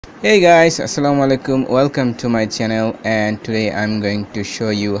Hey guys, assalamu alaikum, welcome to my channel, and today I'm going to show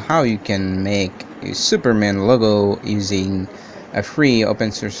you how you can make a Superman logo using a free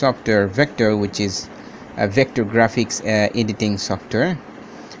open source software vectr, which is a vector graphics editing software.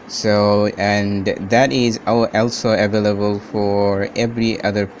 And that is also available for every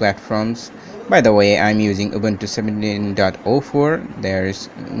other platforms. By the way, I'm using Ubuntu 17.04. There's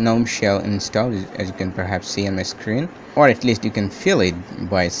GNOME shell installed, as you can perhaps see on my screen, or at least you can feel it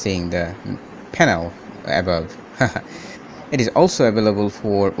by seeing the panel above. It is also available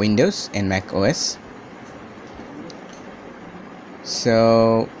for Windows and Mac OS.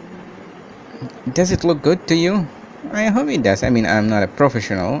 So does it look good to you? I hope it does. I mean, I'm not a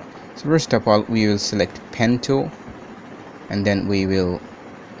professional. So first of all, we will select pen tool, and then we will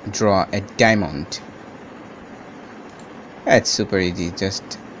draw a diamond. That's super easy.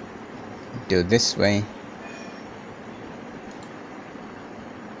 Just do this way.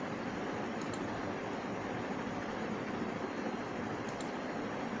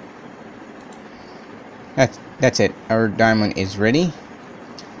 That's it. Our diamond is ready,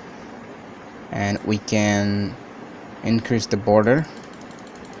 and we can increase the border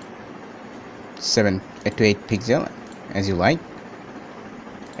 7 to 8 pixel as you like,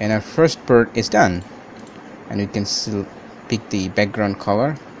 and our first part is done. And we can still pick the background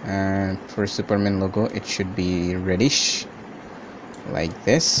color, and for Superman logo it should be reddish like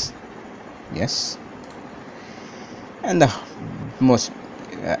this. Yes, and the most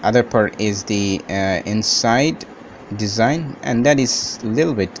other part is the inside design, and that is a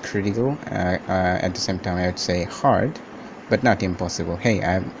little bit critical, at the same time I would say hard, but not impossible. Hey,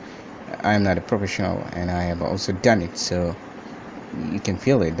 I'm not a professional, and I have also done it, so you can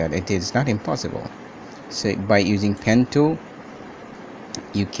feel it that it is not impossible. So by using pen tool,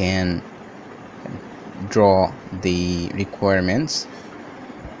 you can draw the requirements.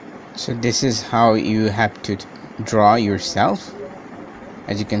 So this is how you have to draw yourself,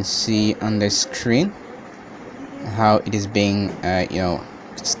 as you can see on the screen, how it is being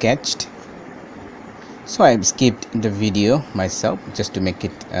sketched. So I've skipped the video myself just to make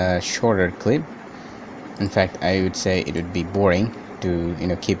it a shorter clip. In fact, I would say it would be boring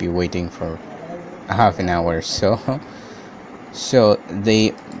to keep you waiting for a half an hour or so. So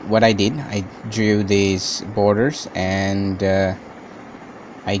what I did, I drew these borders, and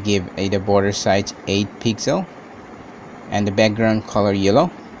I give the border size 8 pixel, and the background color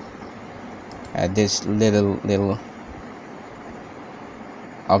yellow. This little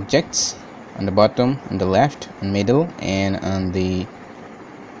objects on the bottom, on the left, on middle, and on the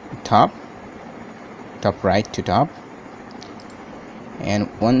top right to top. And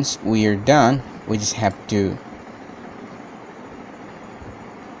once we are done, we just have to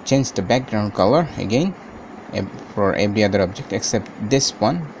change the background color again for every other object except this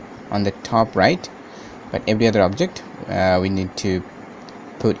one on the top right. But every other object, we need to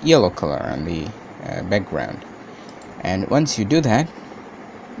put yellow color on the background. And once you do that,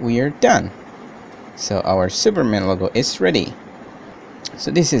 we are done. So our Superman logo is ready.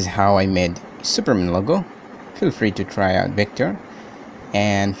 So this is how I made Superman logo. Feel free to try out vectr,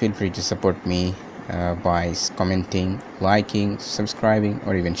 and feel free to support me by commenting, liking, subscribing,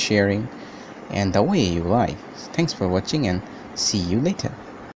 or even sharing, and the way you like. Thanks for watching, and see you later.